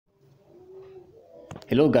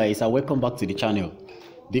Hello guys, and welcome back to the channel.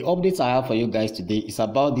 The updates I have for you guys today is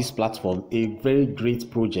about this platform, a very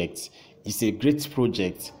great project. It's a great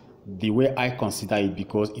project the way I consider it,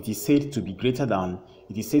 because it is said to be greater than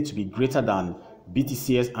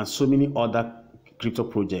BTCs and so many other crypto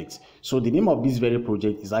projects. So the name of this very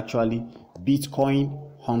project is actually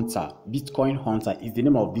BitcoinHunter. BitcoinHunter is the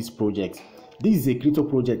name of this project. This is a crypto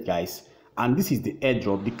project, guys, and this is the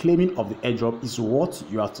airdrop. The claiming of the airdrop is what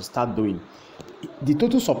you have to start doing. The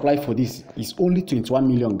total supply for this is only 21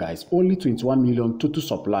 million, guys. Only 21 million total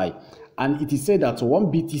supply. And it is said that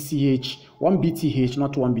one BTCH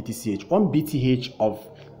of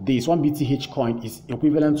this, one BTH coin is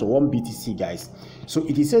equivalent to one BTC, guys. So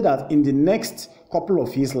it is said that in the next couple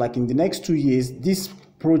of years, like in the next 2 years, this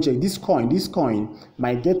project, this coin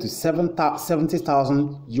might get to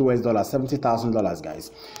 $70,000 US, $70,000, guys.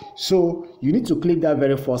 So you need to click that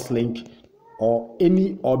very first link, or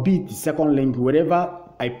be it the second link, wherever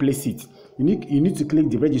I place it. You need to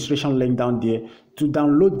click the registration link down there to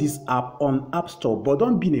download this app on App Store. But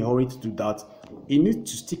don't be in a hurry to do that. You need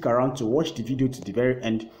to stick around to watch the video to the very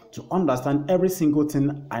end to understand every single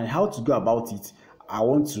thing and how to go about it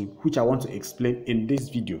which I want to explain in this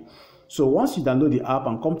video. So once you download the app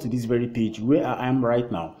and come to this very page where I am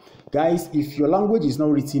right now, guys, if your language is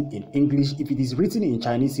not written in English, if it is written in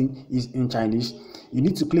Chinese, you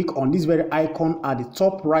need to click on this very icon at the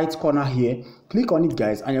top right corner here. Click on it,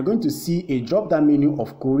 guys, and you're going to see a drop down menu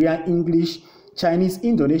of Korean, English, Chinese,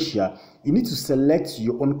 Indonesia. You need to select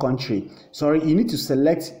your own country. You need to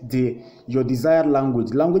select your desired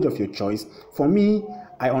language of your choice. For me,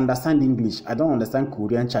 I understand English. I don't understand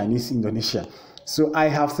Korean, Chinese, Indonesia. So I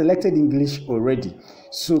have selected English already.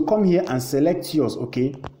 So come here and select yours,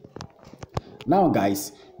 okay? Now,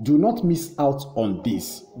 guys, do not miss out on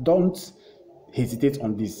this. Don't hesitate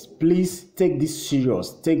on this. Please take this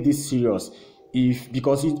serious. Take this serious.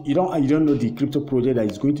 Because you don't know the crypto project that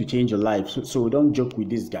is going to change your life. So don't joke with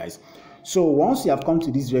this, guys. So once you have come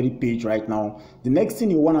to this very page right now, the next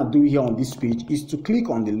thing you want to do here on this page is to click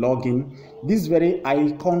on the login. This very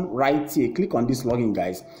icon right here. Click on this login,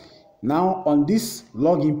 guys. Now on this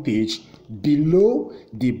login page, below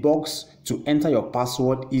the box to enter your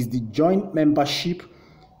password is the join membership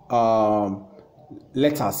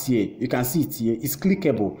letters here. You can see it here. It's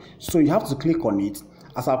clickable, so you have to click on it.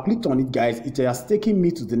 As I've clicked on it, guys, it has taken me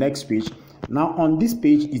to the next page. Now on this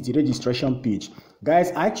page is the registration page.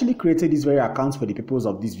 Guys, I actually created this very account for the purpose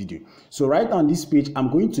of this video. So right on this page,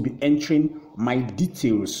 I'm going to be entering my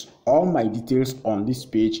details, all my details on this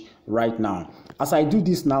page right now. As I do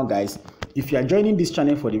this now, guys, if you are joining this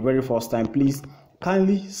channel for the very first time, please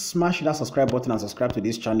kindly smash that subscribe button and subscribe to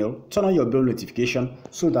this channel. Turn on your bell notification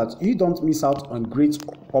so that you don't miss out on great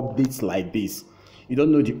updates like this. You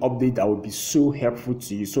don't know the update that would be so helpful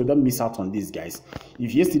to you, so don't miss out on this, guys.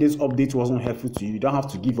 If yesterday's update wasn't helpful to you, you don't have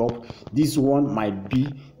to give up. This one might be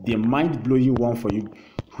the mind-blowing one for you,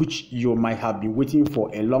 which you might have been waiting for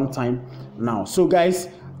a long time now. So guys,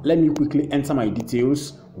 let me quickly enter my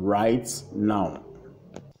details right now.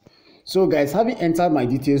 So guys, having entered my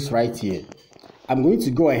details right here, I'm going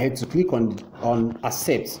to go ahead to click on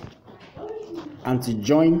accept and to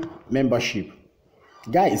join membership.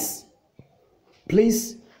 Guys,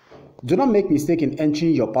 please do not make mistake in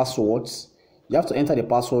entering your passwords. You have to enter the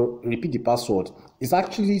password, repeat the password. It's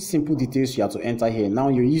actually simple details you have to enter here. Now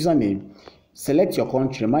your username, select your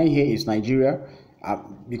country. Mine here is Nigeria,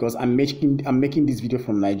 because I'm making this video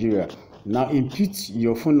from Nigeria. Now input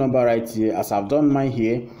your phone number right here, as I've done mine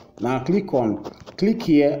here. Now click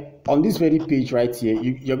here on this very page right here.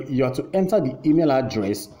 You have to enter the email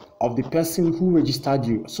address of the person who registered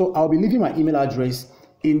you. So I'll be leaving my email address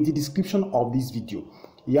in the description of this video.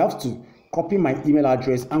 You have to copy my email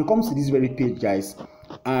address and come to this very page, guys,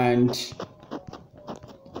 and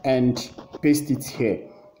paste it here.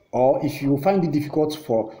 Or if you find it difficult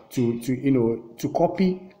to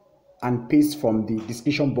copy and paste from the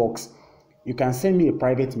description box, you can send me a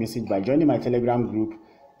private message by joining my Telegram group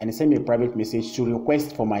and send me a private message to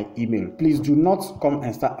request for my email. Please do not come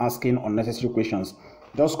and start asking unnecessary questions.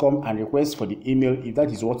 Just come and request for the email if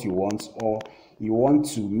that is what you want, or you want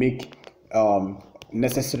to make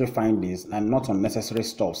necessary findings and not unnecessary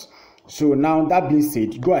stuffs. So now that being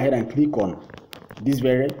said, go ahead and click on this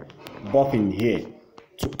very button here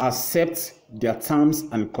to accept their terms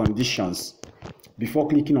and conditions before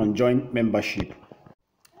clicking on join membership.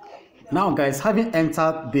 Now guys, having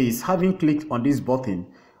entered this, having clicked on this button,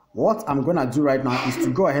 what I'm gonna do right now is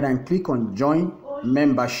to go ahead and click on join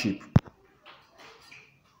membership.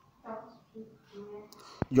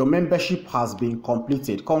 Your membership has been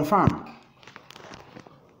completed. Confirm.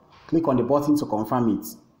 Click on the button to confirm it.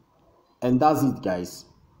 And that's it, guys.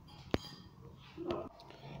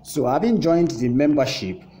 So having joined the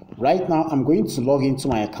membership, right now I'm going to log into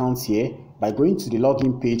my account here by going to the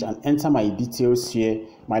login page and enter my details here,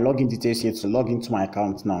 my login details here to log into my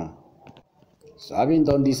account now. So having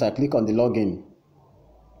done this, I click on the login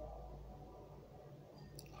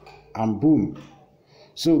and boom.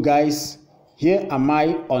 So guys, here am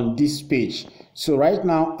I on this page. So right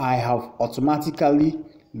now I have automatically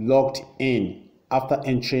logged in after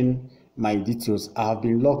entering my details. I have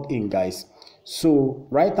been logged in, guys. So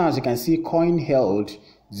right now, as you can see, coin held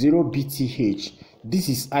 0 BTH. This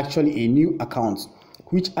is actually a new account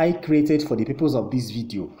which I created for the purpose of this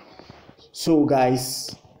video. So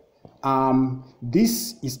guys,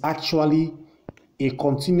 this is actually a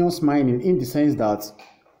continuous mining, in the sense that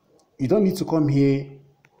you don't need to come here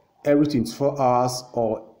every 24 hours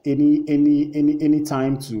or any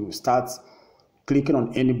time to start clicking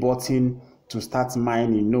on any button to start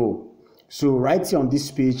mining. No. So right here on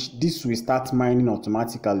this page, this will start mining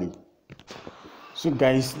automatically. So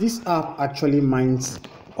guys, this app actually mines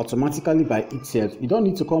automatically by itself. You don't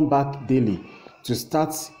need to come back daily to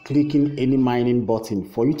start clicking any mining button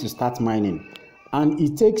for you to start mining. And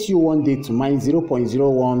it takes you one day to mine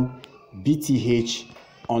 0.01 BTH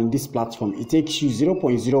on this platform. It takes you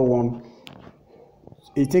 0.01.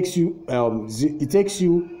 It takes you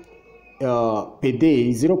per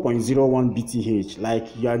day 0.01 BTH.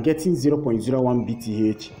 Like, you are getting 0.01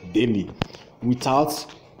 BTH daily without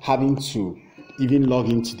having to even log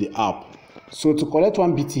into the app. So to collect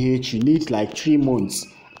 1 BTH, you need like 3 months,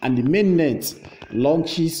 and the mainnet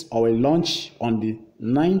launches or will launch on the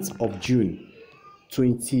 9th of June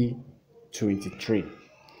 2023.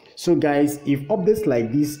 So guys, if updates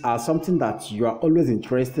like this are something that you are always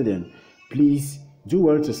interested in, please do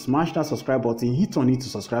well to smash that subscribe button, hit on it to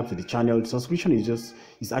subscribe to the channel. The subscription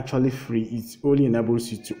is actually free. It only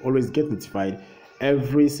enables you to always get notified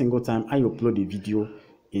every single time I upload a video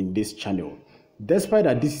in this channel. Despite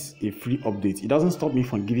that this is a free update, it doesn't stop me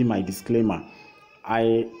from giving my disclaimer.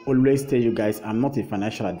 I always tell you guys, I'm not a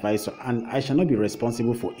financial advisor and I shall not be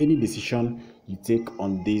responsible for any decision you take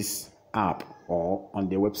on this app or on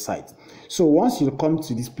the website. So once you come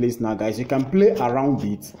to this place now, guys, you can play around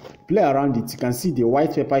it. You can see the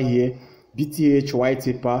white paper here, BTH white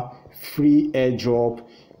paper, free airdrop,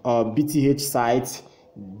 BTH site,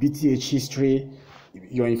 BTH history,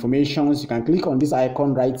 your informations. You can click on this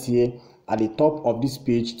icon right here at the top of this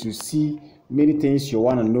page to see many things you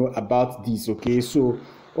want to know about this. Okay, so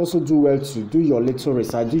also do well to do your little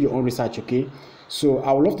research, do your own research. Okay, so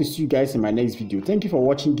I would love to see you guys in my next video. Thank you for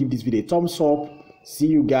watching. Give this video a thumbs up. See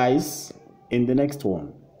you guys in the next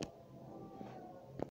one.